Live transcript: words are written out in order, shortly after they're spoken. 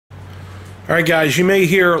Alright guys, you may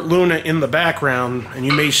hear Luna in the background, and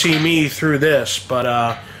you may see me through this,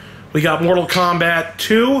 but we got Mortal Kombat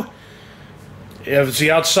 2. It's the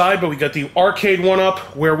outside, but we got the arcade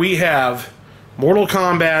one-up where we have Mortal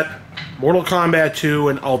Kombat, Mortal Kombat 2,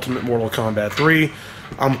 and Ultimate Mortal Kombat 3.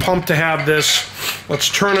 I'm pumped to have this. Let's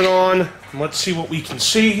turn it on, and let's see what we can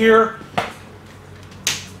see here.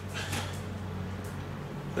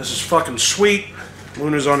 This is fucking sweet.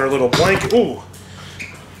 Luna's on her little blanket. Ooh!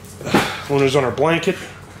 Luna's on her blanket.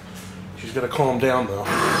 She's got to calm down, though.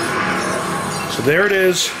 So there it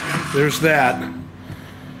is. There's that.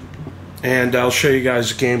 And I'll show you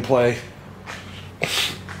guys the gameplay.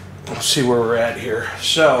 Let's see where we're at here.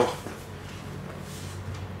 So,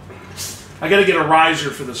 I got to get a riser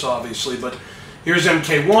for this, obviously, but here's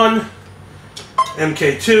MK1,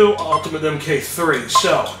 MK2, Ultimate MK3.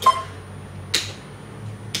 So,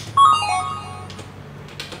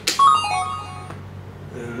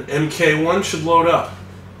 and MK1 should load up.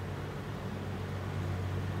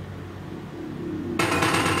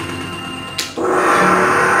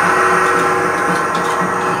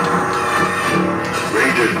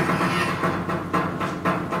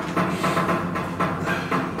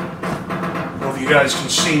 You guys can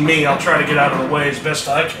see me. I'll try to get out of the way as best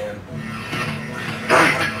I can.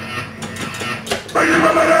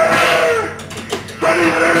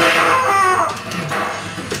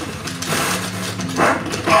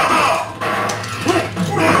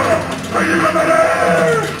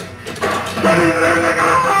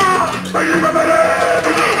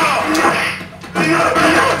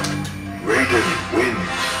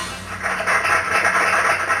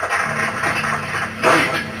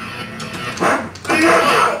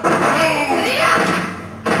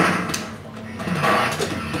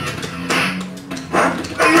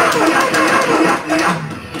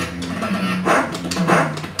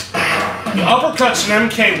 The uppercuts in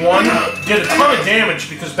MK1 did a ton of damage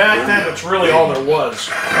because back then that's really all there was.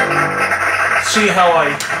 See how I...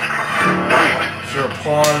 Is there a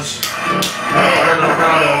pause?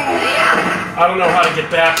 I don't know how to get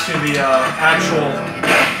back to the actual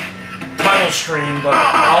title screen, but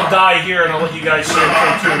I'll die here and I'll let you guys see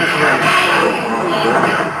MK2 and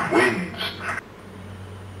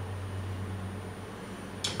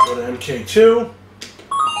 3. Go to MK2.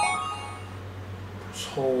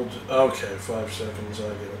 Hold, okay, 5 seconds, I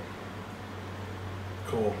get it.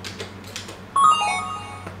 Cool.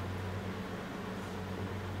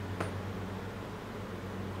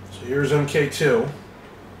 So here's MK2.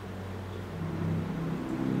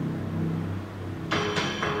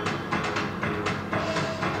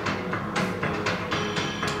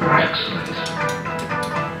 Excellent.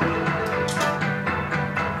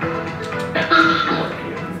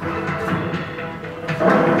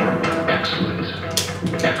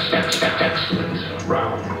 Excellent.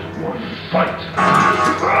 Round 1, fight.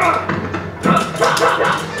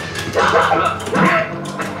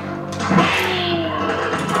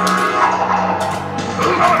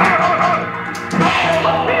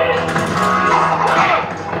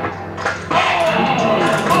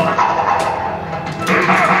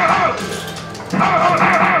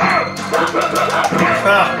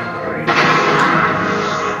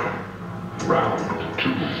 Round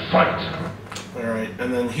 2, fight. Alright,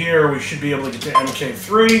 and then here we should be able to get to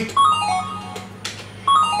MK3.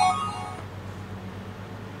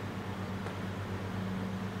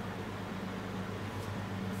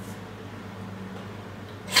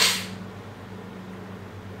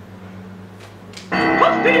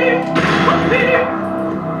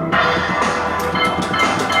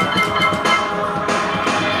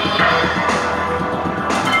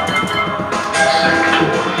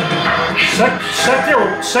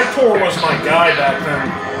 Sector was my guy back then.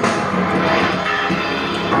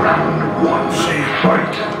 Round 1, see,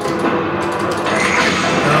 fight.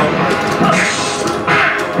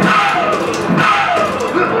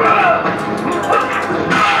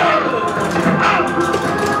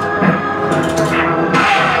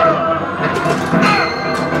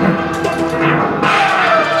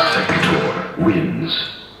 Sector wins.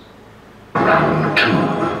 Round 2,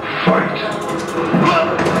 fight.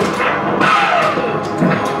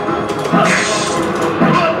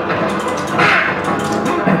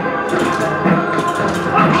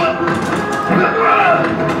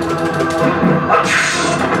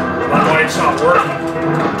 It's not working.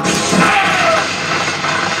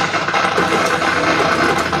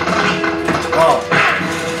 Oh.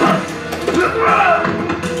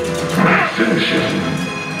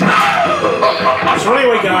 So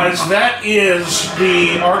anyway, guys, that is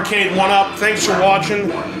the arcade one-up. Thanks for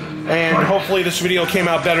watching, and hopefully this video came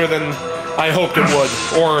out better than I hoped it would,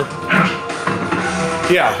 or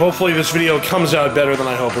yeah, hopefully this video comes out better than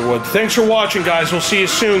I hope it would. Thanks for watching, guys. We'll see you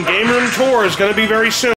soon. Game Room Tour is going to be very soon.